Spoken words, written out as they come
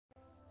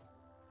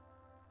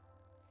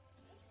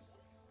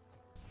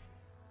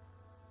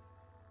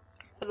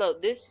Hello,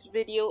 this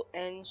video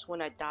ends when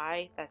I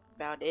die. That's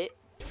about it.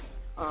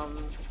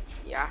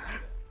 Yeah.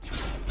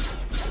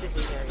 This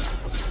is very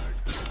awkward.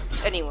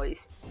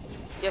 Anyways,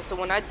 yeah, so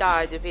when I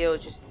die, the video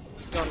is just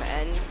gonna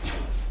end.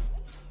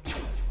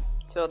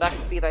 So that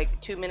could be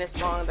like 2 minutes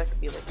long, that could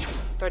be like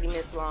 30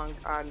 minutes long,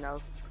 I don't know.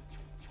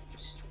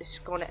 It's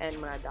gonna end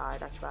when I die,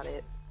 that's about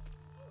it.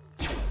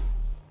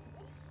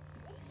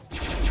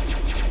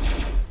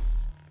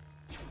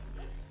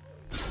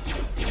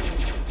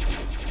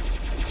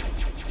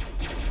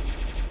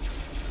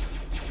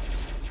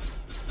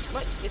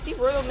 What? Is he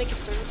royal make it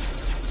through?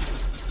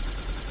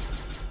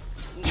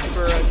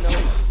 Bruh,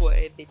 no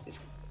way. They just...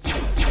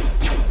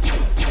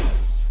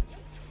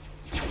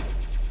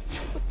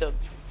 What the?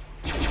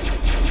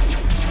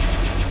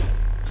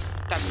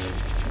 That's it.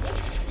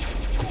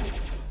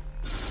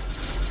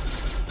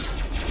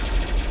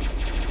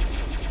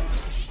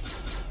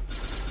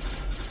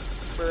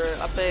 Bruh,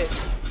 I bet.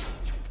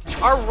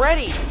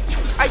 Already!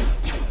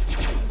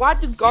 Why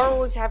do Gar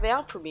always have it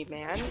out for me,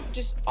 man?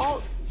 Just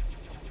all...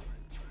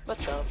 What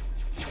the?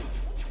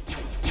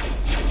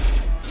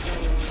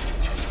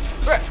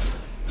 Bruh,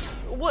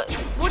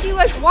 what do you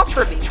guys want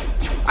from me?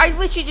 I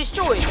literally just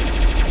joined.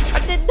 I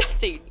did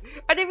nothing.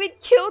 I didn't even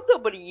kill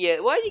nobody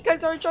yet. Why are you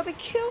guys already trying to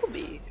kill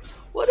me?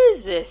 What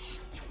is this?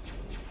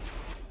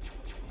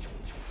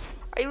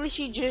 I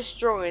literally just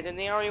joined and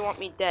they already want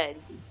me dead.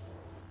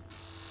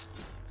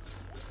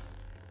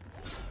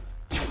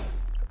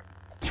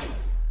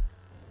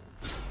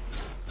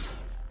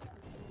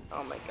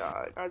 Oh my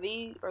god. Are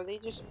they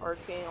just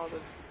arcing all the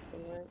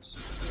ignorance?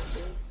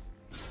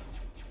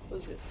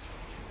 Who's this?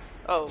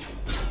 Oh,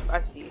 I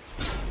see.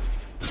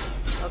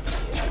 Okay,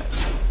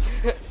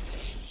 yeah.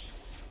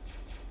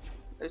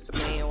 There's some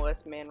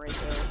AOS man right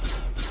there.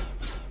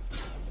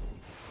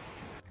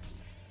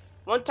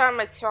 One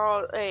time I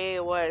saw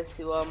AOS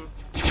who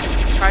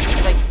tried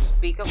to like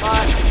speak a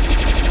lot,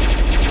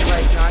 to,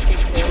 like not get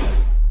killed.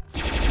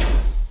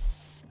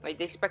 Like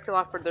they expect a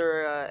lot for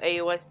their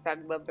AOS tag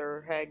above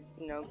their head,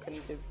 you know, kind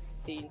of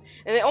thing.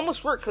 And it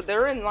almost worked because they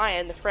were in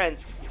line, the friend,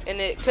 and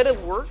it could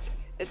have worked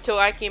until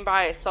I came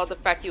by. I saw the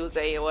fact he was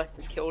AOS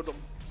and killed him.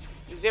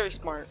 He's very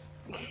smart.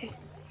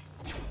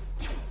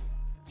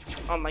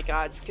 Oh my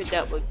god, good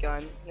Deadwood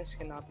gun. This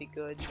cannot be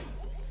good.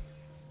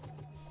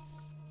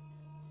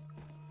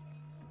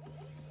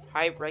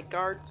 High red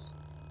guards?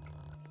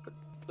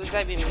 What does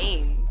that even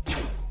mean?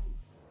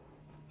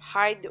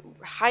 High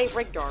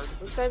red guard.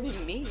 What does that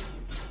even mean?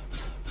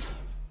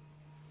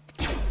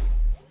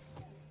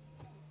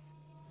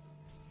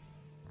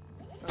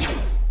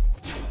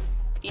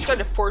 He tried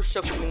to force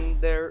choke him in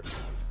there.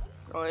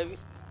 Oh, maybe.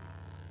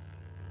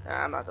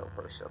 Nah, I'm not gonna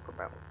force choke him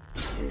out.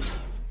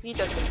 He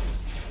doesn't.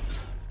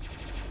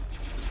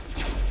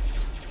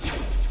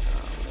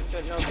 I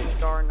don't know if he's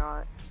Gar or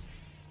not.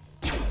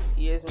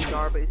 He isn't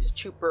Gar, but he's a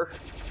trooper.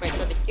 He might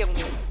try to kill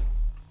me.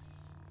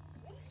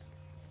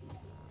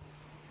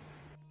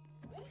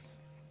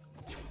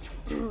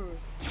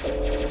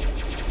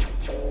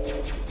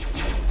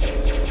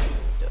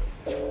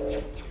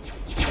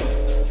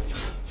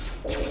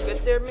 You good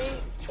there,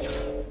 mate?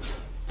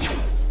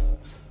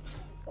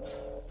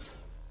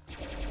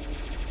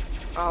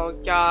 Oh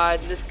god,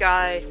 this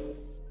guy.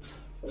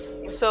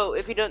 So,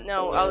 if you don't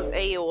know, I was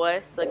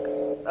AOS like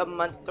a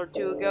month or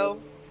two ago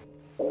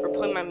for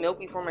putting my milk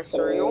before my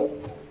cereal.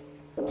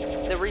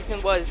 The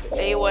reason was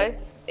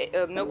AOS,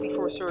 milk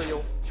before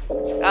cereal.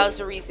 That was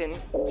the reason.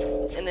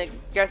 And I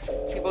guess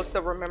people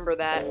still remember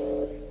that.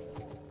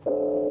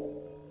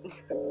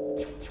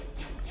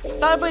 I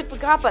thought everybody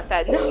forgot about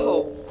that.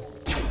 No.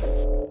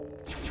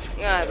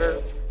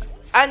 Whatever.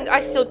 And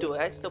I still do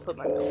it. I still put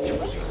my milk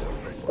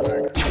before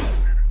cereal.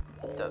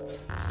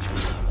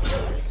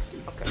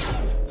 Okay.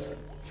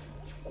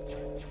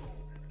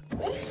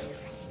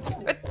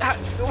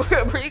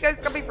 Where are you guys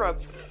coming from?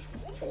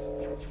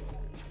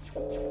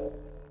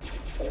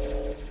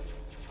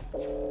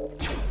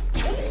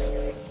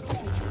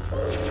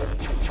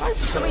 Why are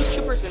so many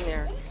troopers in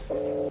there?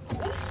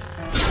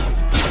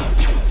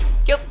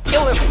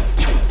 Kill him!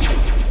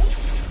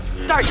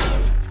 Start!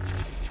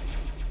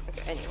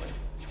 Okay, anyways.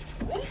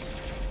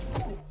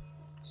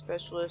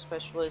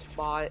 Specialist,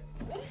 bot.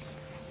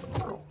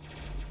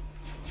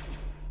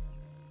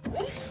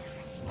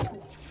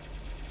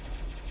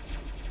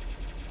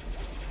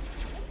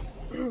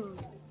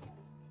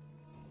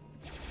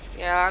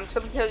 Yeah,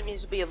 sometimes it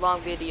needs to be a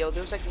long video.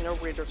 There's like no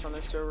raiders on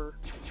the server.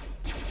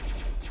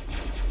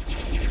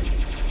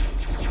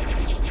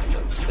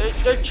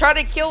 They're trying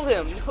to kill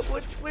him.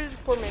 What is this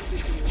poor man do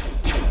to you?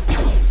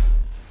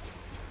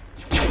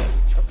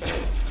 Okay.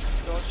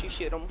 Don't you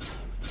shoot him.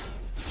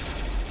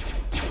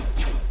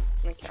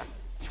 Okay.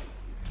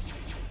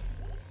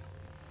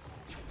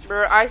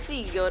 Bro, I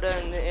see Yoda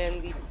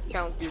and the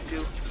Count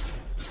Dooku.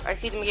 I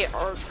see them get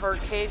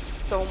arcade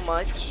so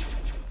much.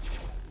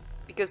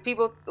 Because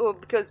people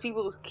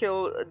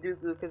kill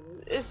Dooku because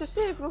it's just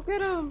safe, go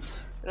get him.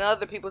 And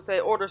other people say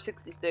Order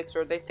 66,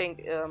 or they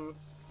think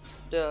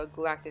the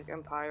Galactic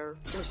Empire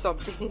or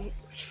something.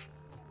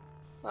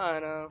 I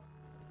don't know.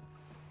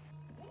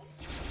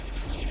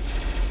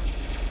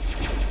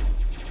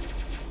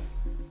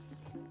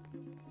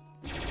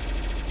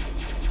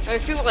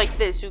 There's people like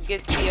this who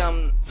get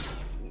the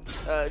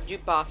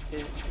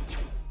jukeboxes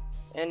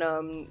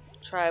and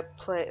try to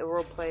play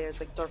role play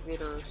as like Darth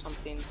Vader or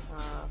something.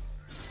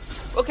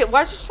 Okay,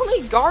 why is there so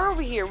many guard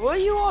over here? What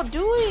are you all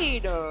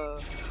doing?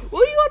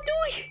 What are you all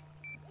doing?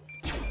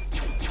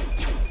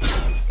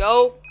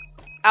 Go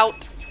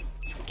out.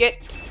 Get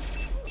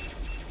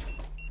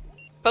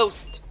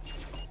post.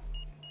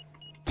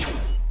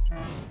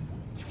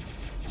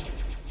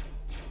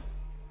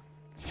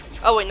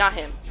 Oh wait, not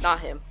him.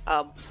 Not him.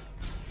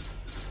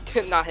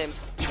 Not him.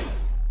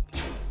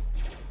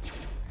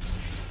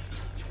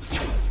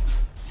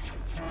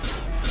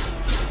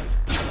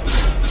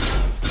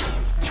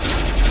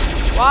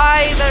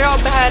 Why they're all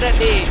bad at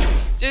me?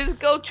 Just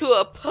go to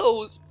a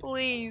post,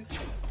 please.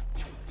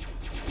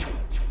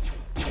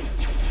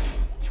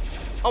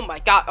 Oh my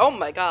god, oh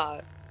my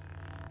god.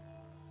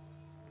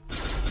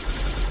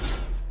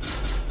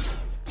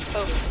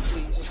 Oh,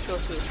 please, just go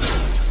to a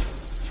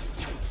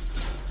post.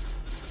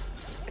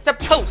 It's a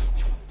post.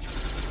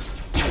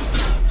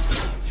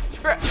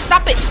 Bruh,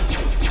 stop it.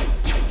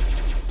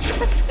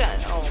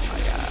 Oh my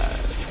god.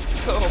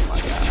 Oh my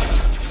god.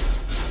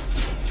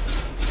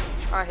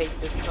 I hate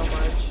this so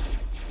much.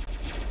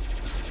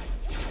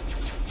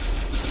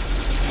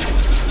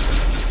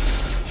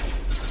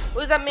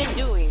 What is that man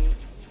doing?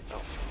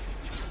 Oh.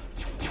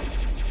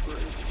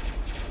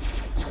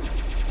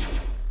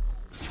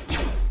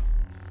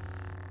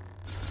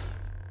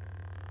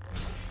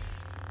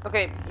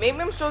 Okay, maybe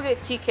I'm still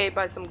get TK'd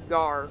by some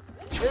Gar.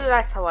 Maybe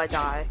that's how I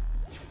die.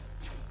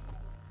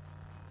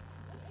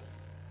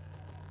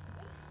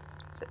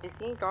 So, is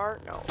he Gar?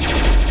 No.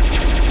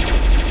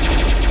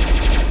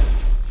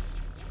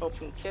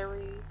 Open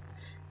carry.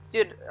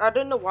 Dude, I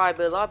don't know why,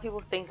 but a lot of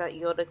people think that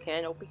Yoda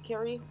can open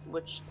carry,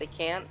 which they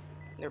can't.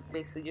 They're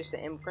basically just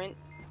an imprint.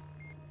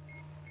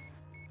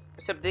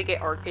 Except they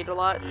get arcade a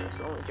lot, that's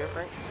the only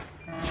difference.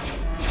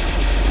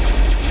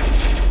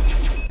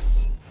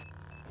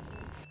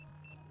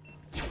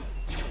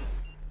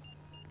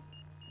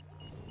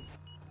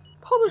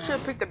 Probably should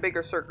have picked a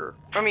bigger circle.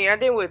 I mean, I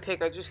didn't really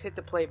pick, I just hit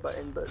the play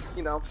button, but,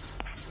 you know.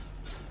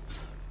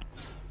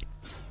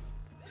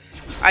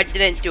 I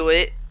didn't do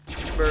it.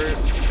 Bird.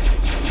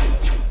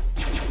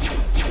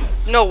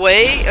 No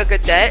way, a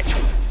cadet?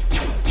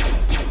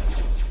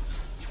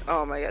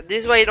 Oh my god,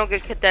 this is why you don't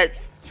get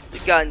cadets the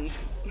guns.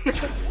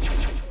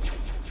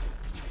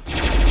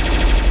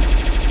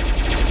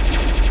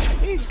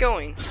 Where are you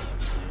going?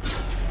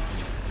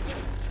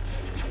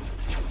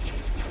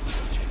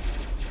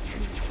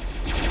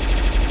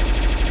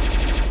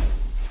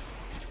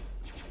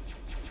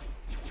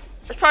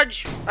 I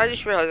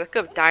just realized I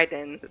could have died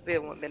then, the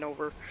video wouldn't have been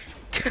over.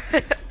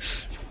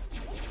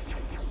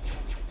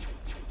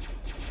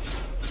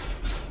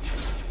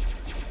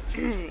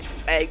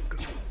 Egg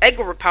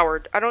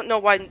overpowered. I don't know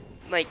why,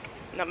 like,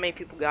 not many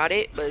people got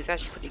it, but it's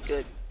actually pretty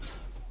good.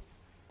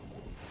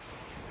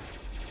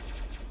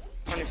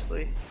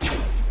 Honestly.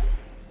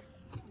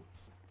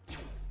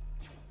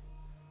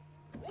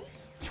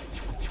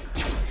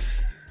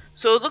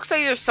 So it looks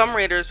like there's some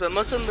raiders, but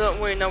most of them don't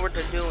really know what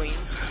they're doing.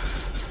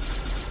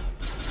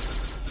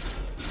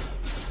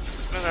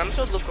 Okay, I'm just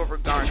gonna look over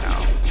Gar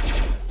now.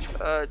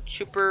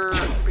 Trooper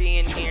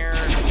being here.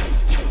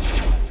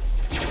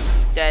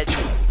 Dead.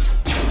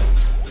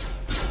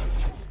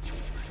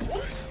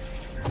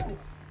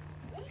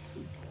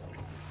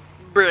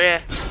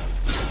 Bruh.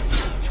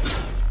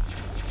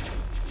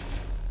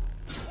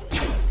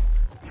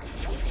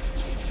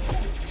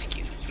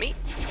 Excuse me.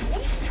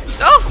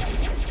 Oh!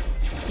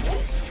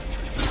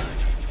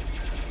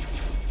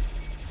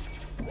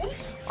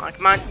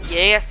 Come on,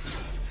 yes.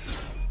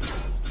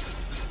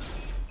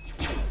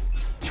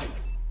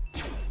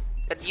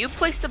 Did you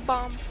place the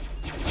bomb?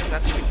 Where's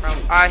that coming from?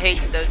 I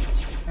hate the...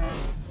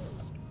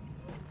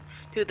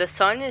 Dude, the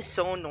sun is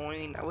so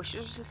annoying. I wish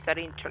it was a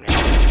setting to turn it off.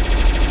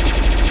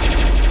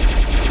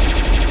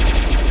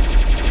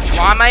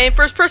 Why am I in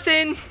first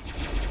person?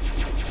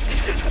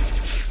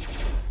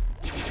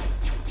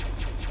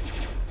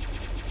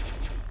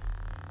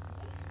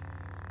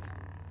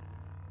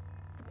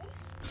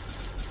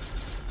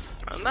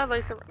 My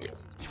laser,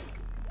 yes.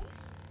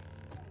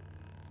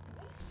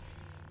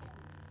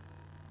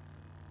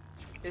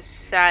 It's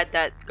sad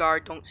that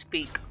guard don't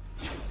speak.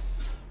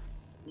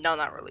 No,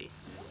 not really.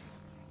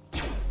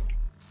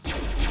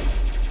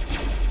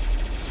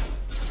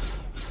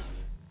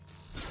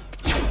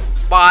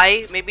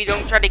 Why? Maybe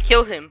don't try to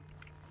kill him.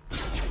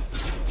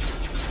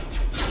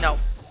 No.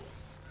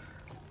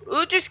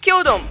 Who just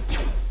killed him?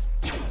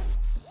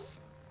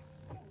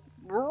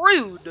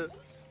 Rude.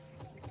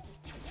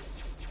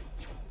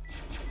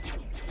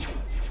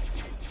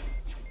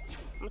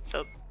 What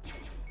the?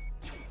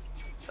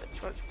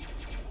 What?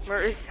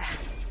 Where is that?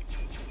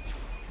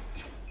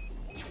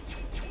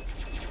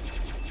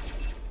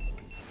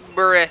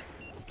 Bruh.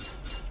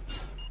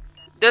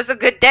 There's a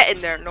cadet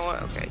in there. No,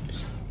 okay.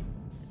 Just...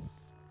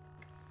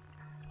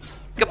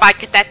 Goodbye,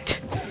 cadet.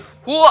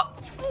 What?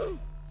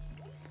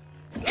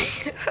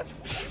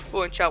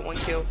 One shot, one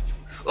kill.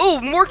 Oh,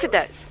 more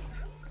cadets.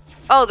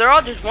 Oh, they're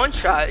all just one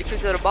shot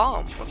because of the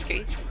bomb.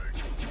 Okay.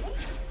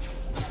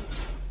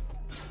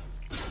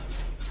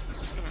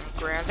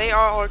 Grand, they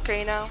are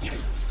okay now.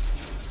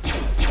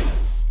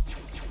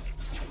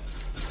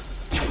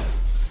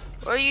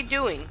 What are you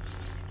doing?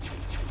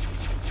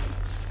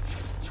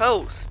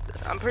 Host.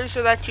 I'm pretty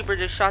sure that trooper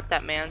just shot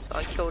that man, so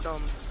I killed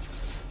him.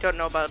 Don't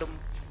know about him.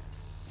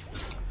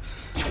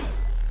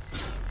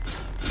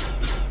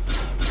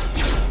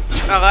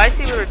 Oh, I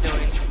see what we're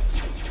doing.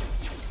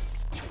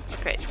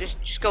 Okay,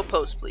 just go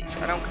post, please.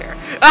 I don't care.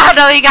 Ah,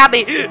 no, he got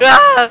me.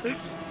 Ah!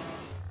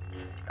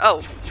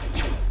 Oh.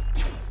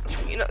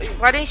 You know,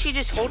 why didn't she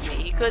just hold me?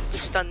 He could have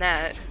just done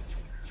that.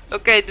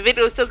 Okay, the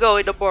video is still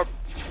going. No more.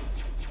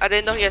 I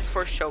didn't know he has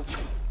first choke.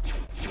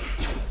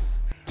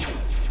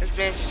 This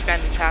man's just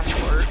spamming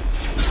passport.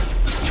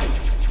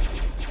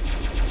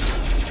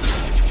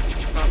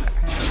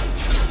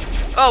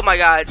 Okay. Oh my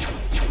god.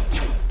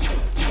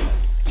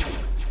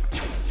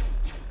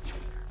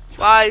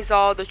 Why is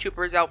all the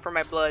troopers out for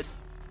my blood?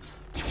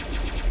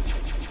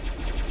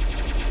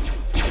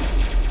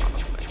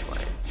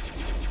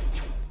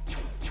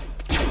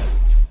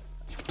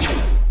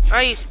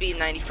 I used to be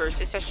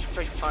 91st. It's actually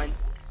pretty fun.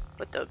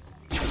 What the?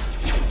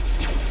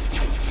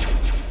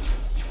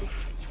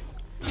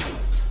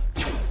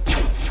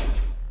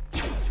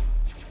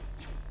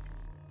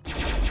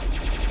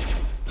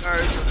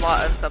 There's a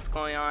lot of stuff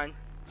going on.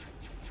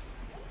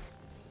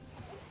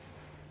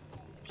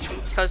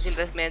 Tells me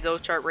this man's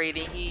old chart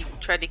rating. He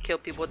tried to kill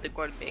people with the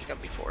gun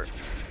makeup before.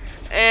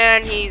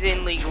 And he's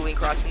illegally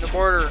crossing the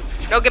border.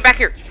 No, get back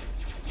here!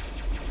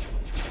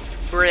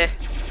 Bruh.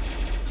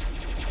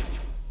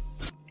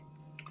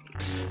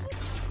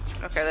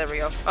 Okay, there we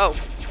go. Oh.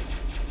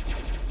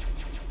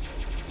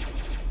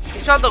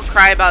 He's probably gonna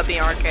cry about being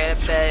arcade,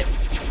 I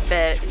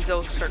bet. He's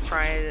gonna start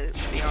crying at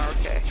being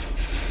arcade.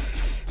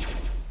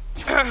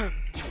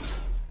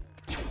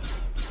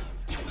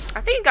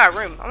 I think he got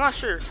room. I'm not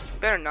sure.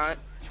 Better not.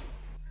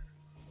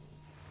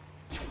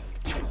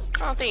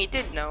 I don't think he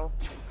did know.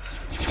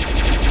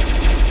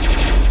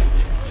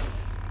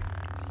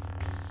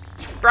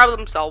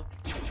 Problem solved.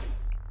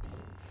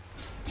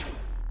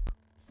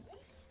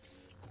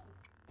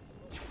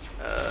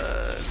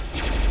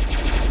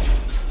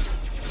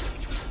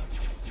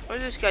 What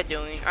is this guy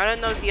doing? I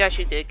don't know if he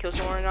actually did kill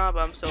someone or not,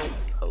 but I'm still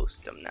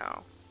post him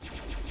now.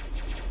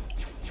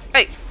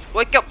 Hey,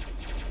 wake up!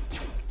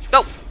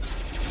 No!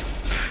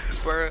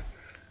 Bruh.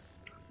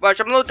 Watch,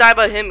 I'm gonna die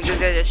by him because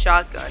he has a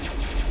shotgun.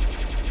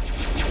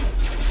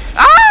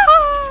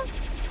 Ah!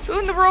 Who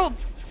in the world?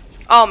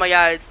 Oh my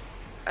god!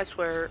 I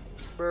swear,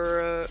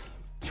 bruh.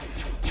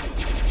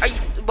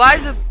 Why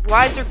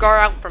is there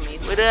guard out for me?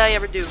 What did I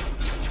ever do?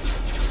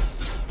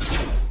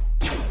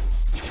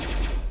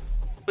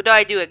 What did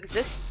I do?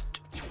 Exist?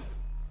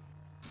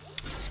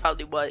 That's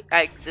probably what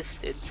I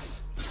existed.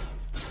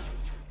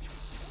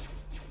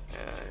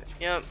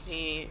 Yep,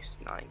 he's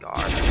not a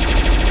guard.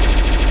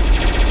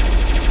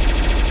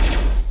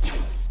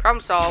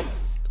 Problem solved.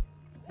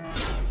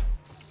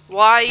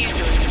 Why are you doing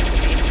this to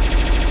me?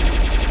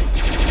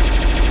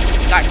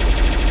 Die.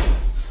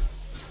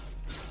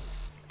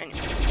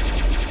 Anyway.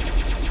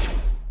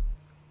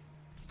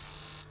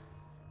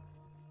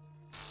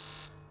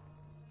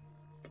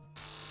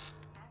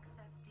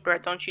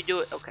 Brett, don't you do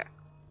it? Okay.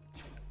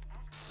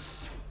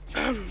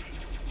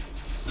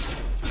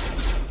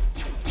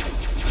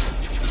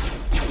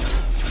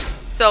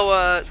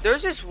 So,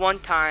 there's this one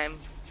time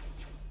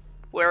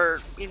where,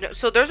 you know,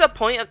 so there's a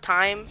point of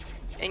time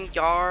in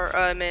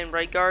in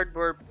Right Guard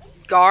where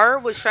Gar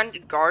was trying to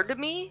guard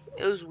me.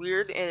 It was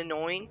weird and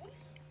annoying.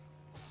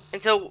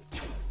 And so,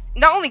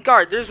 not only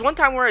Guard, there's one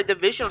time where a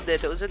divisional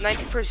did. It was a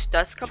 91st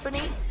Dust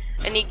Company,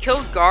 and he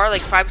killed Gar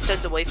like 5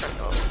 cents away from.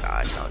 Oh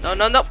god, no, no,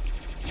 no, no.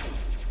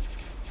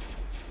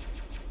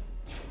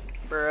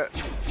 Bruh.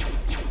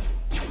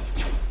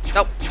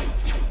 Nope.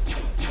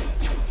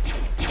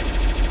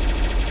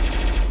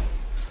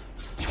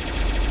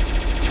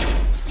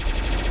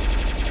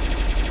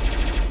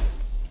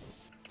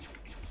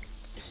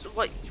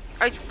 What?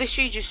 I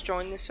literally just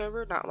joined the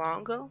server not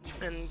long ago,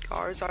 and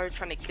guards are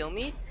trying to kill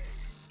me.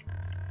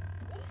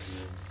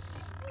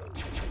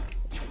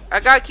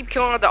 I gotta keep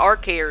killing all the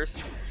arcaders,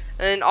 and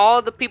then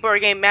all the people are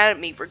getting mad at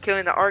me for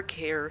killing the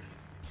arcaders,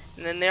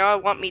 and then they all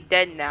want me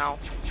dead now.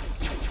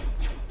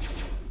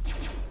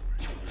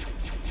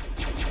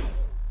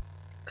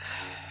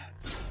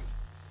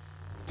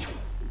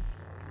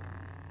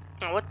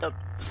 Oh, what the?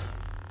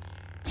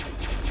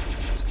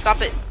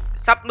 Stop it!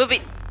 Stop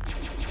moving!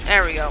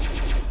 There we go.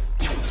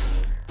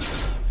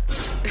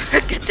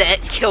 Look at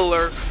that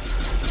killer.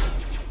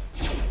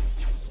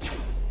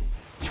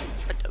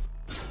 What the?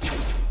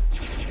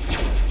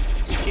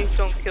 The troops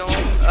don't kill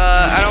him.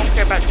 I don't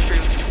care about the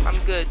troops. I'm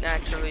good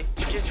naturally.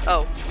 Just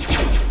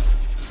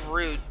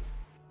rude.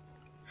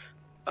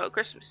 Oh,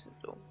 Christmas.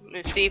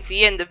 Let's see if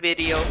he ends the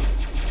video,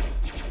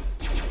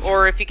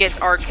 or if he gets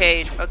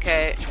arcade.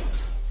 Okay.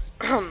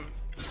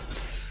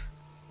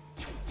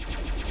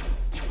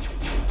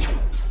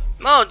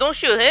 No, don't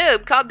shoot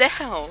him. Calm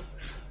down.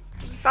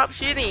 Stop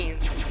shooting.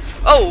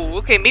 Oh,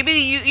 okay, maybe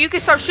you can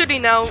start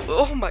shooting now.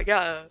 Oh my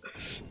god.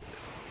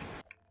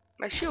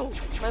 My shield.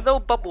 My little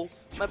bubble.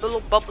 My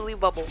little bubbly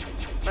bubble.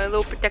 My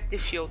little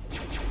protective shield.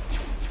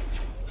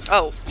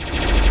 Oh.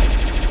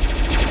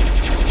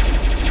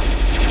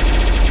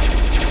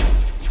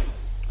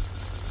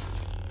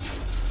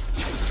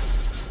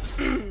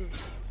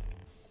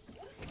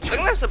 I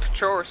think that's a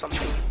patrol or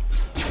something.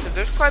 Cause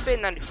there's quite a bit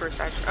in 91st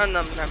actually. Oh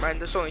no, never mind.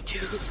 There's only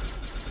 2.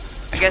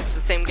 I guess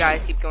the same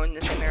guys keep going in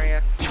the same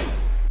area.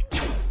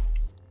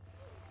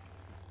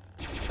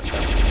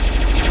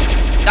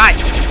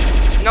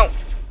 Die! No!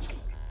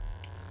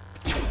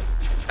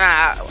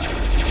 Ah,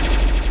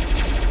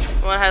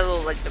 whatever. One had a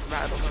little legs of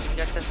rattle. I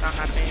guess that's not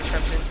happening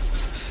anytime soon.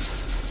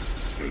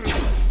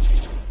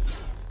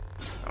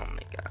 Oh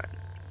my god.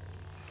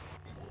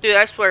 Dude,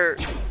 I swear.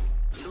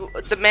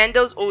 The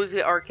Mandos always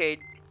hit arcade.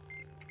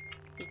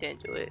 He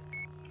didn't do it.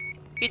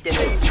 He did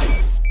it.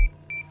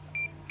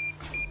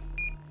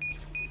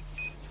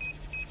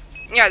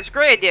 Yeah, it's a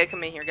great idea to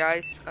come in here,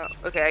 guys. Oh,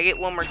 okay, I get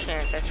one more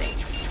chance, I think.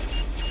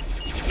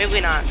 Maybe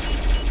not.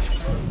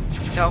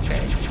 Okay.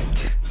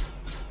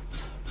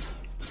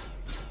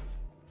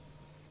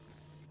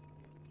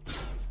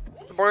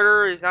 The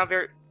border is not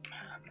very...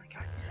 Oh my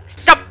god.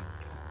 Stop!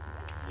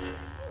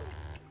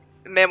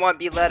 The man want to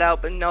be let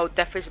out, but no,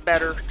 death is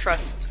better.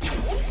 Trust.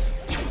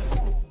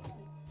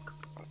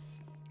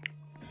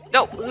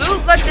 No,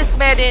 who let this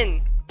man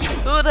in?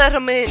 Who let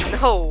him in?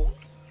 No.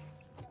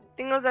 I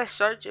think it was that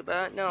sergeant,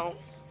 but no.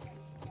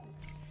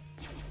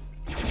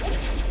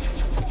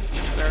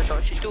 Better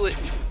don't you do it.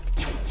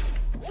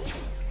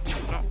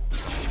 No.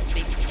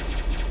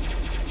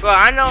 Well,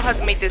 I know how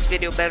to make this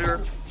video better.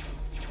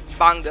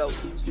 Bongos.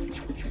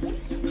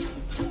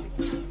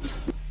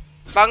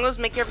 Bongos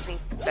make everything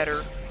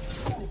better.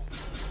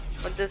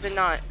 What does it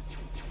not?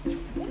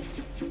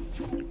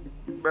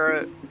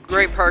 Bruh,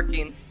 great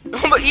parking.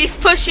 Oh, but he's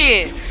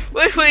pushing.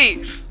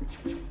 Wait.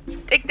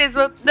 Take this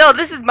up. No,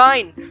 this is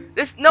mine.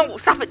 No,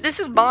 stop it. This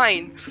is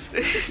mine.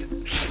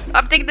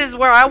 I'm taking this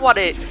where I want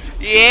it.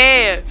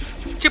 Yeah.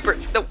 Chipper.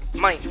 No,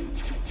 mine.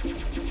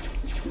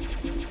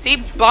 See,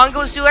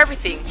 bongos do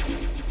everything.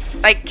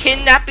 Like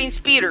kidnapping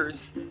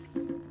speeders.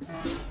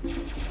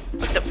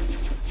 What the?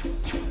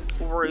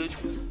 Rude.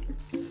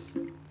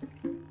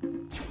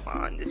 Come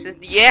on, this is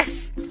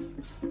yes.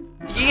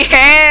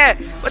 Yeah.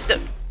 What the?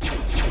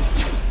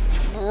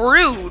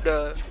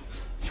 Rude.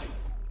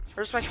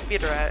 Where's my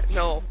speeder at?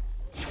 No.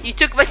 You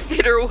took my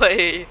speeder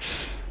away.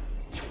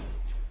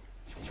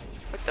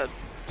 What the?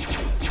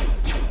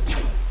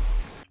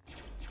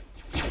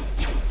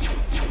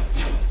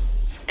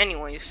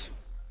 Anyways.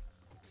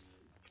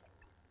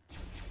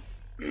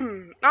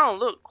 Oh,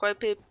 look. Quite a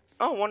bit.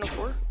 Oh,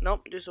 104?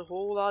 Nope. There's a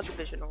whole lot of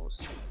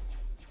divisionals.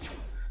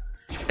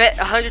 Bet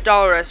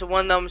 $100 as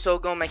one of them, so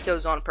go my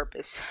kills on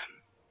purpose.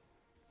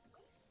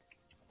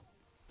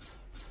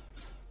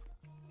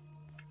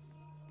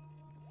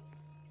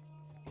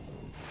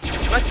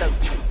 What the?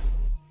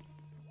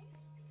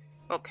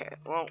 Okay,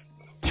 well.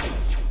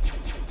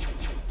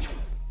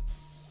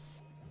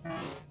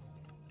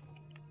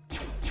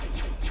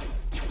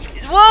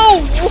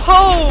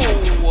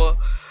 Whoa!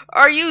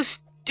 Are you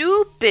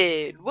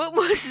stupid? What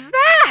was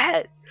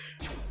that?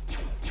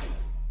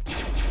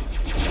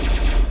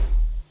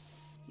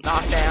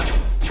 Not that.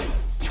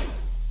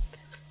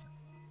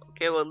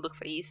 Okay, well, it looks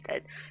like he's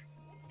dead.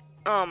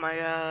 Oh my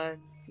god.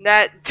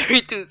 That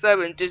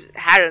 327 just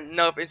had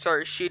enough and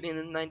started shooting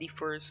the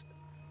 91st.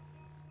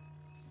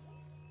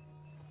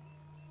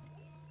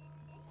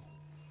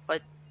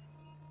 What?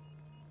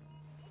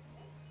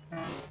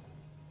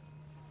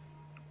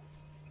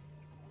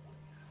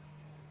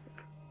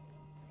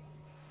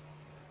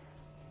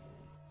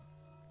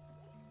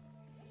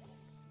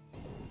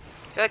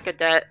 Is that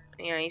cadet?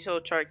 Yeah, he's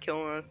all trying to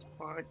kill us.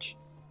 Watch.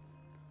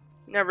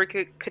 Never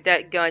could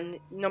cadet gun,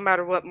 no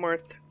matter what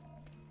mirth.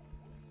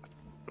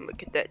 I'm a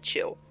cadet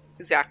chill.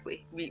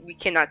 Exactly. We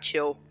cannot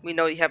chill. We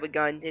know you have a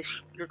gun.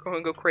 You're going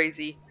to go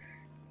crazy.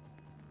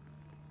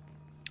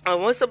 Oh,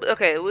 what's up?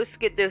 Okay, let's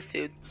get this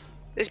dude.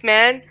 This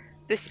man,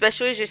 this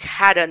specialist just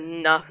had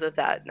enough of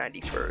that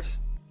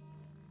 91st.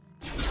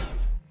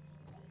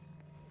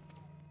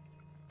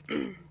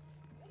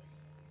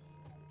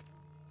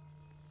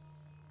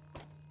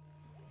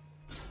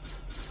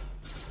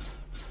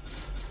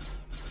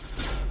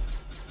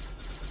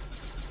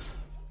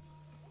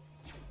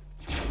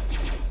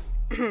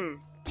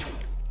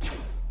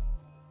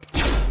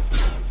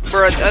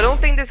 Bruh, I don't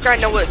think this guy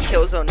knows what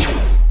kill zone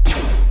is.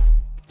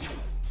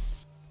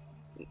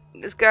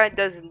 This guy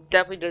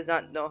definitely does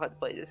not know how to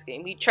play this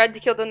game. He tried to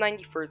kill the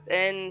 91st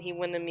and he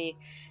went to me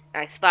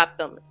and I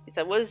slapped him. He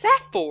said, "What is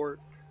that for?"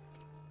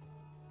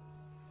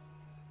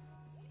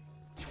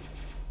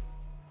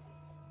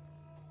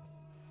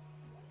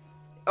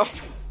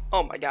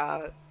 Oh my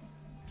god.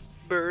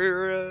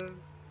 Bruh.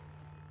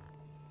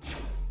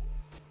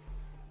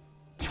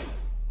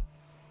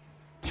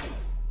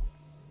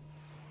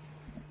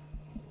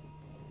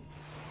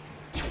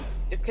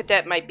 The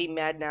cadet might be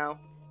mad now.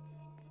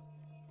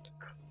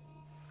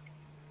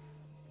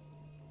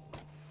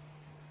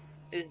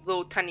 these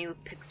little tiny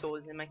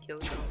pixels in my kill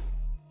zone.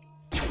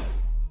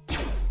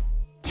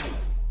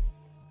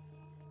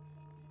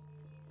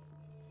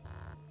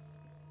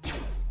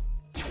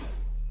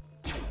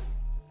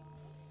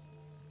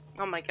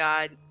 Oh my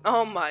god.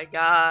 Oh my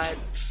god.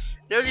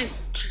 They're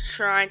just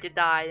trying to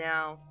die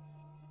now.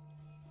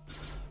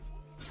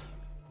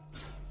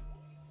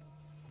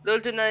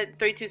 Those in the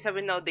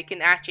 327 know they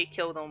can actually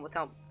kill them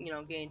without, you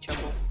know, getting in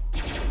trouble.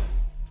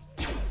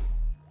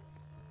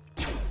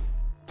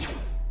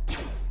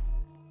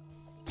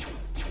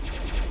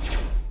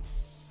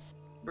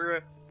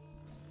 Bruh.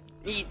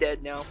 He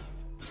dead now.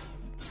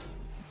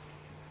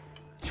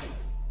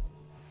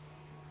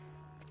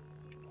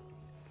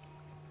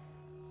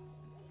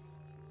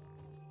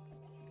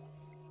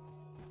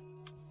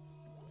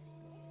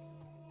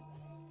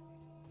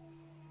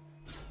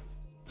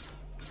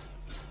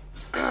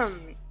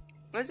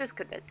 What's this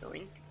cadet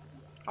doing?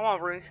 I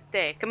want Ruth.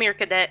 Stay. Come here,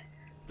 cadet.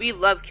 We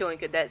love killing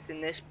cadets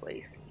in this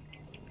place.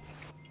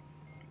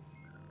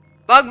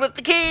 Bug with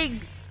the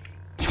king!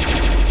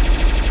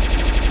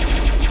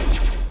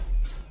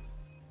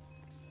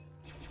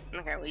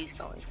 Okay, well, he's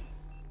going.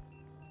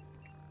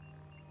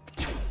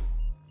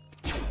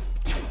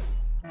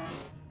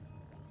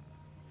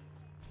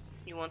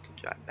 You want to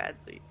drive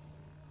badly.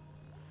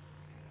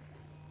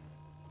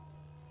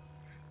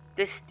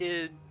 This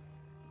dude.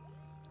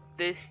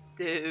 This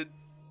dude.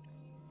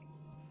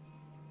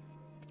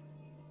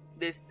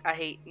 This, I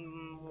hate,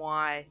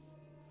 why?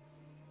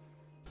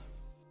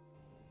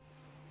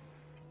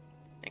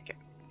 Okay.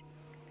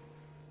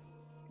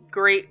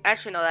 Great,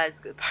 actually no, that is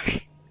good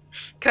part.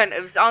 Kind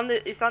of, it's on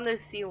the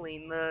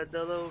ceiling, the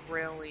little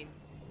railing.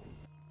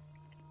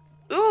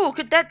 Ooh,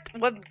 cadet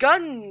with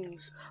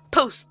guns!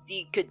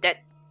 Posty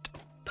cadet.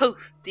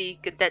 Posty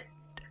cadet.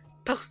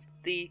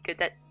 Posty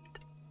cadet.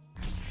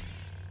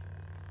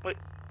 Wait.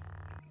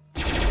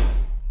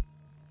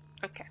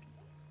 Okay.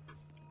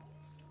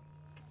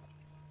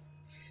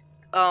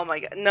 Oh my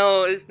god.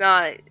 No, it's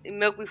not.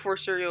 Milk before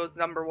cereal is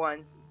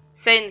 #1.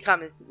 Say in the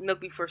comments, milk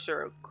before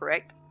cereal,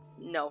 correct?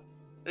 No.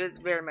 It's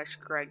very much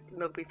correct.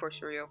 Milk before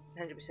cereal.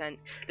 100%.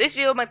 This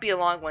video might be a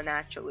long one,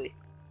 actually.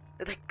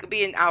 It could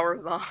be an hour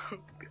long.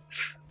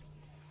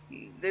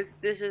 This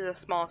is a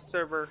small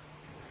server.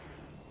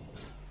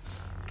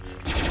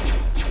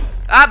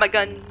 Ah, my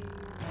gun!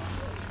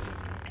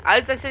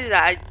 As I said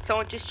that,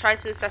 someone just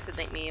tries to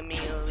assassinate me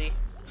immediately.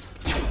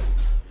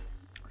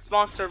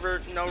 Small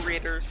server, no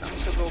raiders. I'm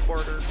just gonna go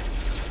border.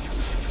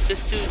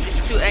 Just to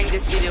end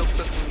this video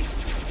quickly.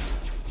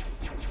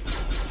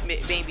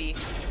 Maybe.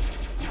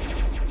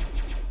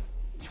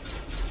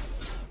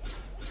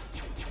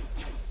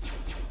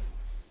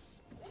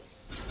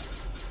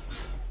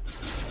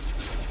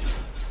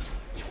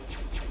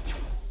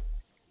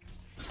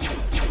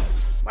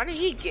 Why did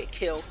he get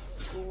killed?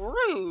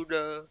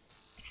 Rude.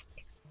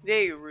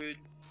 Very rude.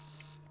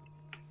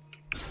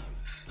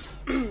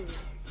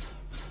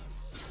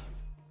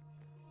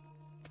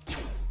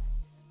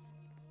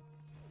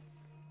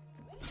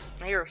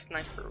 I hear a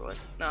sniper. What?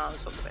 No,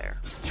 it's over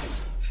there.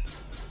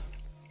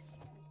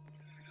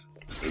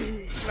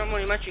 Not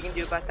really much you can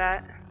do about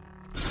that.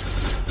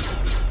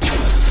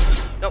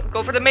 Nope,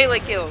 go for the melee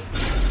kill.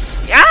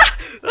 Yeah!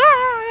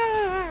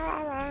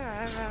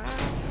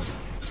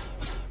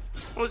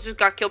 Almost just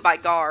got killed by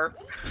Gar.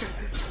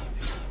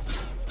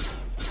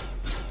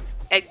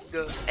 Egg,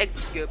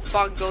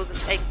 bongos and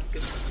egg,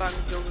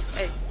 bongos and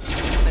egg.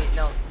 Wait,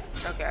 no.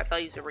 Okay, I thought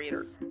he was a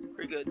raider.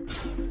 Pretty good.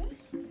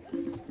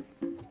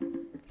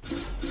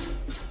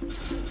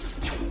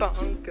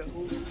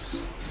 Bongos.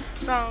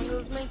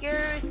 Bongos make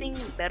everything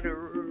better.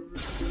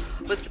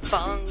 With your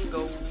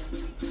bongos.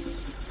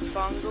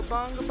 Bongo,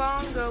 bongo,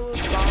 bongo, bongo.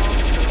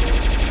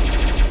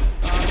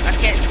 I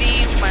can't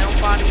see my own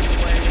body in the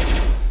way.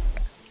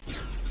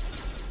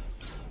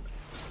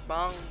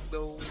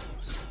 Bongos.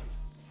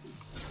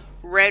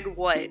 Red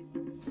what?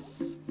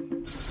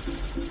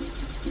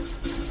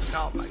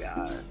 Oh my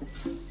god.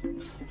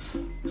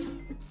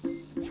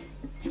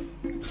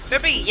 There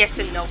be a yes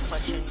and no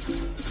question.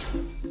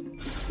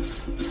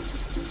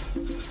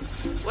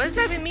 What does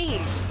that even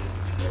mean?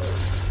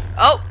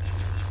 Oh!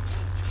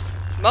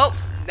 Well,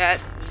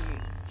 that...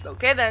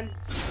 Okay then.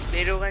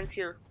 Video ends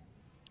here.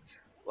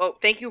 Well,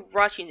 thank you for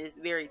watching this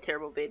very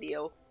terrible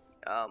video.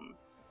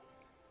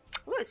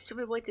 What a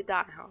stupid way to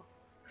die, huh?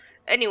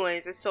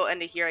 Anyways, I still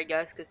end it here, I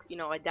guess, because, you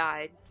know, I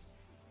died.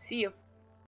 See you.